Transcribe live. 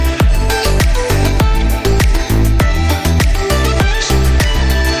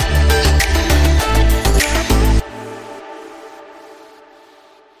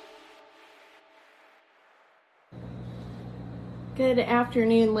Good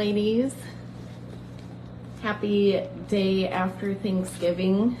afternoon, ladies. Happy day after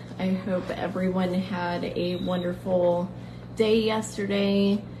Thanksgiving. I hope everyone had a wonderful day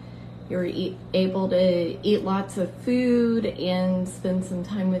yesterday. You were able to eat lots of food and spend some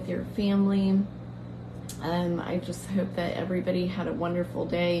time with your family. I just hope that everybody had a wonderful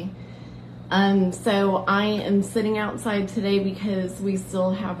day. So I am sitting outside today because we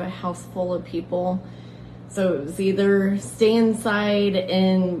still have a house full of people. So it was either stay inside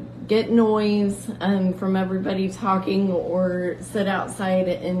and get noise from everybody talking, or sit outside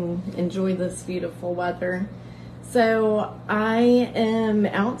and enjoy this beautiful weather. So I am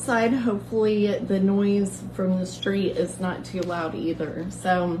outside. Hopefully the noise from the street is not too loud either.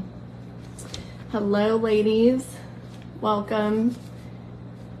 So hello, ladies. Welcome.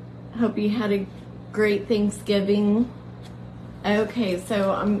 Hope you had a great Thanksgiving. Okay,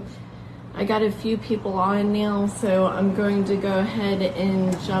 so I got a few people on now, so I'm going to go ahead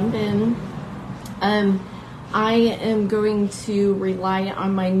and jump in. I am going to rely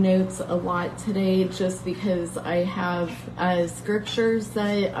on my notes a lot today just because I have scriptures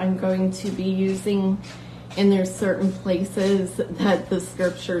that I'm going to be using, and there's certain places that the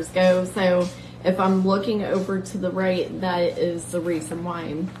scriptures go. So if I'm looking over to the right, that is the reason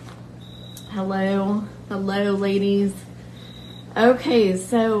why. Hello, ladies. Okay,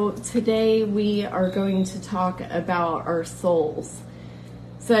 so today we are going to talk about our souls.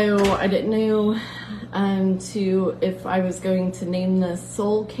 So I didn't know if I was going to name this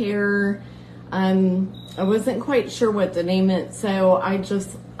soul care. I wasn't quite sure what to name it, so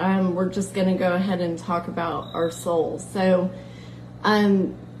we're just going to go ahead and talk about our souls. So a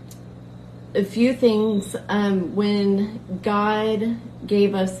few things. When God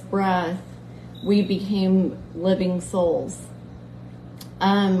gave us breath, we became living souls.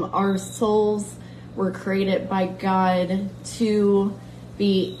 Our souls were created by God to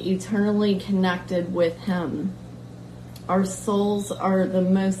be eternally connected with Him. Our souls are the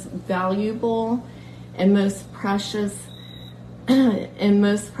most valuable and most precious,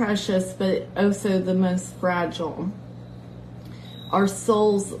 but also the most fragile. Our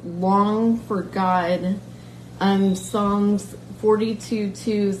souls long for God. Psalms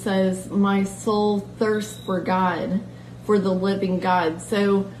 42:2 says, "My soul thirsts for God, for the living God."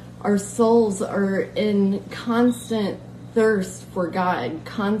 So our souls are in constant thirst for God,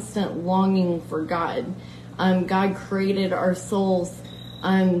 constant longing for God. God created our souls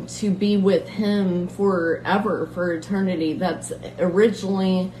to be with Him forever, for eternity. That's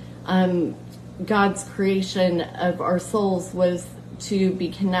originally God's creation of our souls, was to be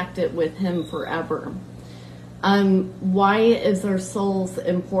connected with Him forever. Why is our souls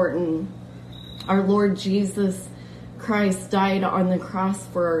important? Our Lord Jesus Christ died on the cross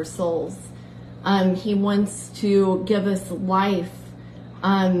for our souls. He wants to give us life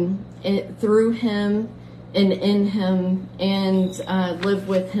through Him and in Him, and live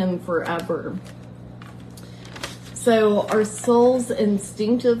with Him forever. So our souls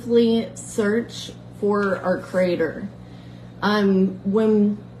instinctively search for our Creator.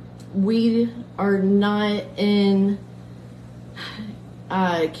 When we are not in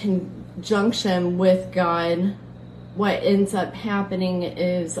conjunction with God, what ends up happening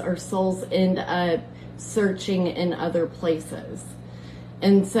is our souls end up searching in other places.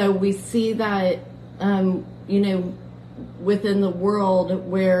 And so we see that, within the world,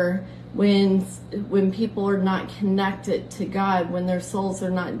 where when people are not connected to God, when their souls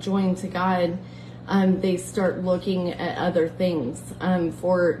are not joined to God, they start looking at other things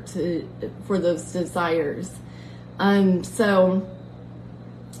for those desires. You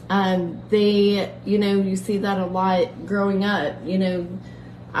see that a lot growing up.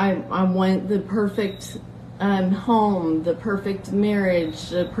 I want the perfect home, the perfect marriage,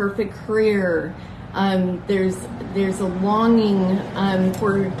 the perfect career. There's a longing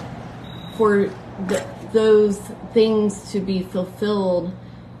for those things to be fulfilled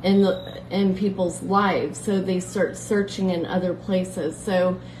in people's lives, so they start searching in other places.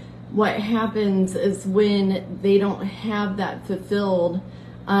 So what happens is, when they don't have that fulfilled,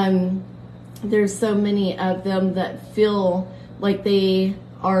 there's so many of them that feel like they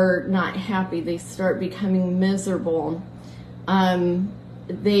are not happy. They start becoming miserable.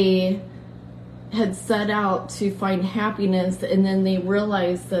 They had set out to find happiness, and then they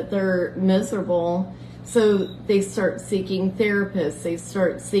realize that they're miserable. So they start seeking therapists. They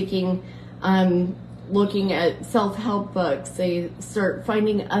start seeking, looking at self-help books. They start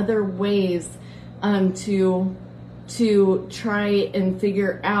finding other ways to try and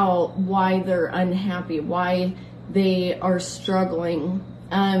figure out why they're unhappy, why they are struggling.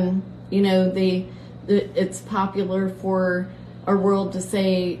 It's popular for our world to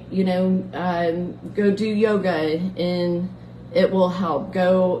say, go do yoga and it will help.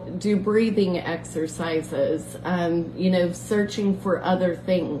 Go do breathing exercises, searching for other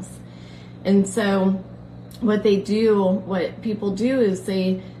things. And so what people do is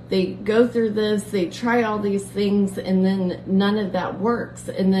they go through this, they try all these things, and then none of that works.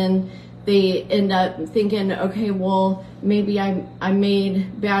 And then they end up thinking, okay, well, maybe I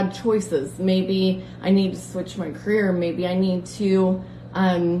made bad choices. Maybe I need to switch my career. Maybe I need to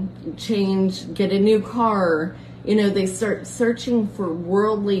get a new car. They start searching for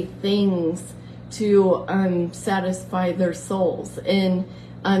worldly things to satisfy their souls. And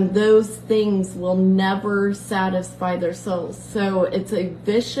those things will never satisfy their souls. So it's a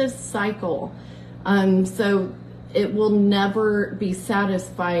vicious cycle. So it will never be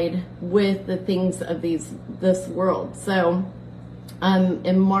satisfied with the things of this world. So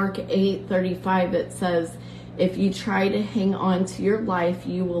in Mark 8:35 it says, if you try to hang on to your life,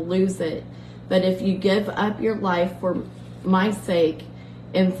 you will lose it. But if you give up your life for my sake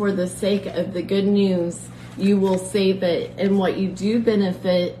and for the sake of the good news, you will save it. And what you do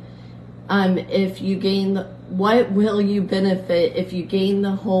benefit, what will you benefit if you gain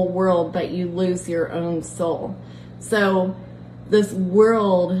the whole world but you lose your own soul? So this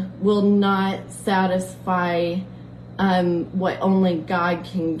world will not satisfy what only God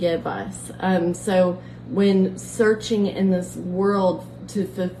can give us. So when searching in this world to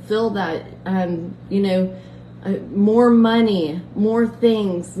fulfill that, more money, more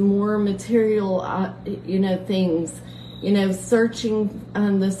things, more material, things, searching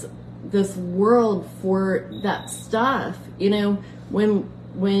this world for that stuff,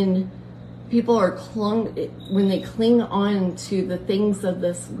 when people when they cling on to the things of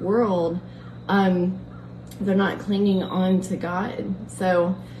this world, they're not clinging on to God.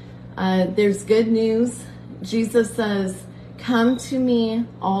 So there's good news. Jesus says, come to me,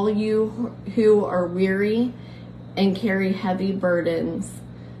 all you who are weary and carry heavy burdens.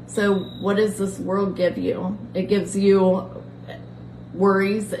 So what does this world give you? It gives you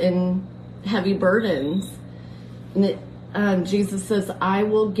worries and heavy burdens. And Jesus says, I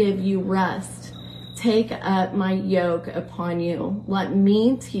will give you rest. Take up my yoke upon you. Let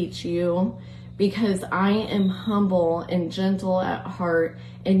me teach you, because I am humble and gentle at heart,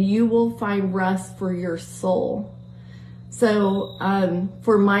 and you will find rest for your soul. So,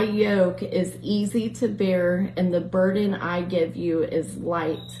 for my yoke is easy to bear, and the burden I give you is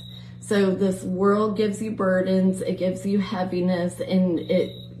light. So this world gives you burdens, it gives you heaviness, and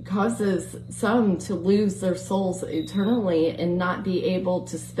it causes some to lose their souls eternally and not be able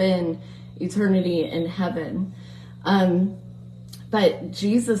to spend eternity in heaven. But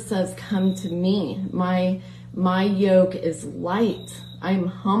Jesus says, come to me. My yoke is light. I'm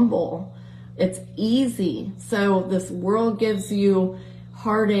humble. It's easy. So this world gives you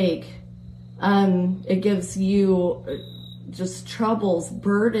heartache. It gives you just troubles,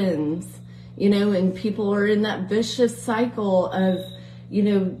 burdens, and people are in that vicious cycle of,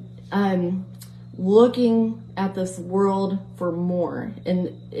 looking at this world for more, and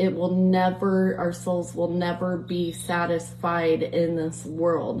our souls will never be satisfied in this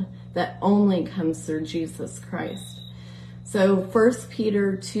world that only comes through Jesus Christ. So 1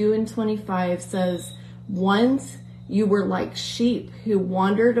 Peter 2:25 says, once you were like sheep who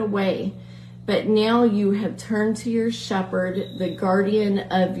wandered away, but now you have turned to your shepherd, the guardian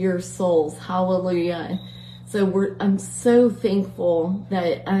of your souls. Hallelujah. So I'm so thankful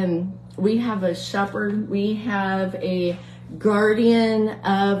that we have a shepherd. We have a guardian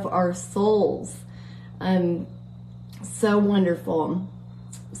of our souls. So wonderful.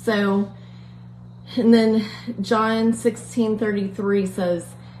 So, and then John 16:33 says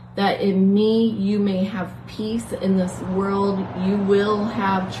that in me you may have peace. In this world you will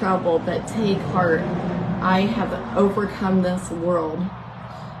have trouble, but take heart, I have overcome this world.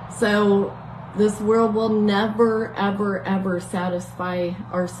 So this world will never, ever, ever satisfy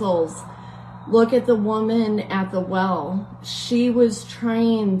our souls. Look at the woman at the well. She was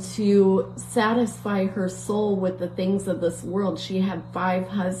trying to satisfy her soul with the things of this world. She had 5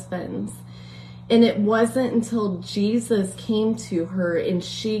 husbands. And it wasn't until Jesus came to her and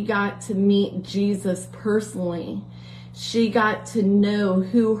she got to meet Jesus personally, she got to know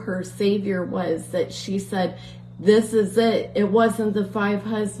who her Savior was, that she said, this is it. It wasn't the 5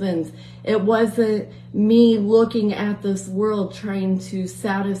 husbands. It wasn't me looking at this world trying to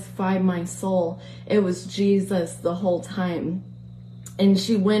satisfy my soul. It was Jesus the whole time. And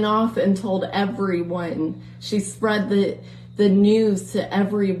she went off and told everyone. She spread the news to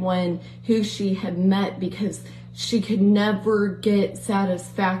everyone who she had met, because she could never get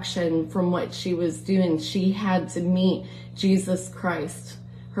satisfaction from what she was doing. She had to meet Jesus Christ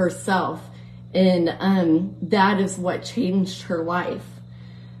herself. And that is what changed her life.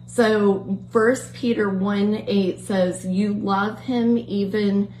 So 1 Peter 1:8 says, you love him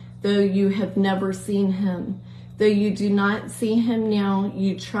even though you have never seen him. Though you do not see him now,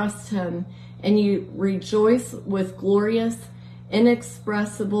 you trust him, and you rejoice with glorious,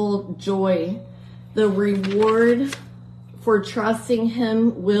 inexpressible joy. The reward for trusting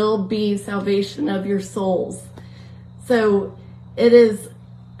him will be salvation of your souls. So it is,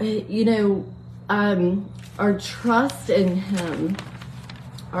 our trust in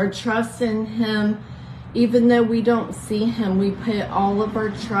him, even though we don't see him, we put all of our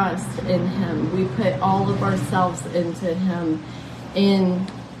trust in him. We put all of ourselves into him, and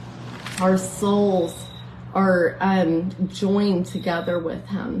our souls are joined together with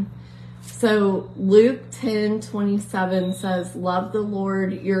him. So Luke 10:27 says, love the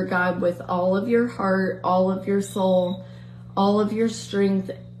Lord your God with all of your heart, all of your soul, all of your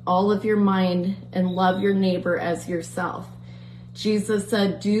strength, all of your mind, and love your neighbor as yourself. Jesus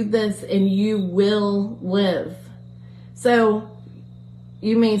said, do this and you will live. So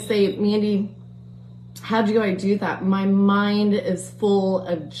you may say, Mandy, how do I do that? My mind is full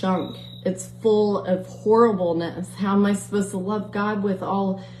of junk. It's full of horribleness. How am I supposed to love God with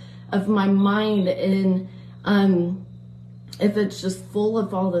all of my mind? And if it's just full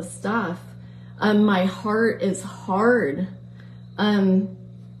of all this stuff, my heart is hard.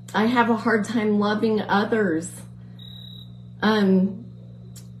 I have a hard time loving others.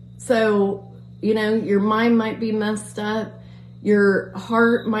 So, your mind might be messed up. Your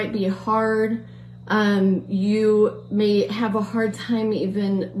heart might be hard. You may have a hard time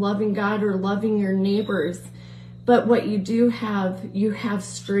even loving God or loving your neighbors. But what you have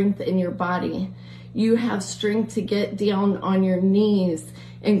strength in your body. You have strength to get down on your knees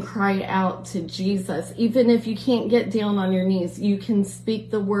and cry out to Jesus. Even if you can't get down on your knees, you can speak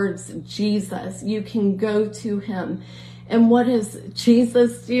the words Jesus. You can go to him. And what does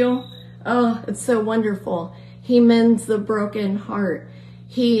Jesus do? Oh, it's so wonderful. He mends the broken heart.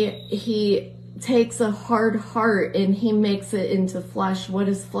 He takes a hard heart and he makes it into flesh. What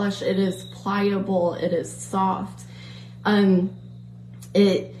is flesh? It is pliable. It is soft. I'm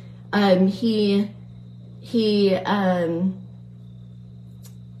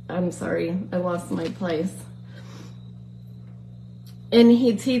sorry, I lost my place. And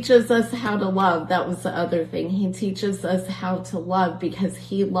he teaches us how to love. That was the other thing. He teaches us how to love because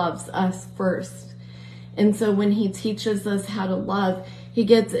he loves us first. And so when he teaches us how to love, he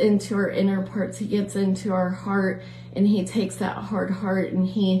gets into our inner parts. He gets into our heart, and he takes that hard heart and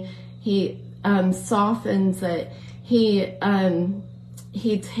he softens it. He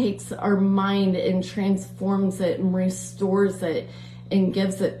takes our mind and transforms it and restores it and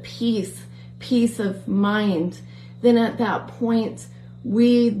gives it peace of mind. Then at that point,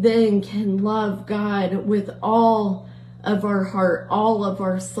 we then can love God with all of our heart, all of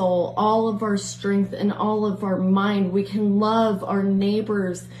our soul, all of our strength, and all of our mind. We can love our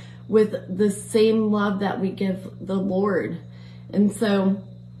neighbors with the same love that we give the Lord. And so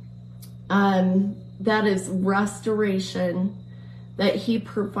that is restoration that he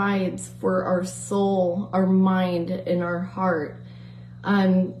provides for our soul, our mind, and our heart.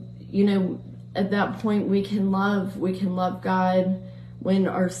 At that point we can love God when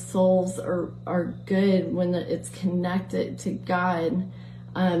our souls are good, when it's connected to God.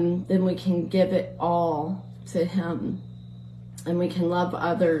 Then we can give it all to him, and we can love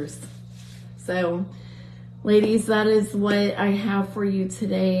others. So ladies, that is what I have for you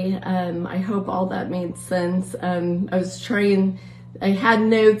today. I hope all that made sense. I had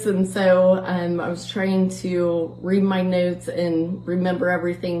notes, and so I was trying to read my notes and remember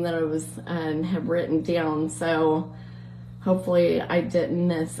everything that I have written down. So hopefully I didn't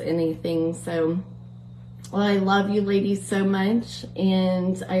miss anything. So, well, I love you ladies so much,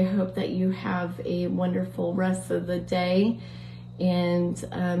 and I hope that you have a wonderful rest of the day, and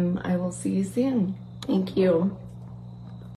I will see you soon. Thank you.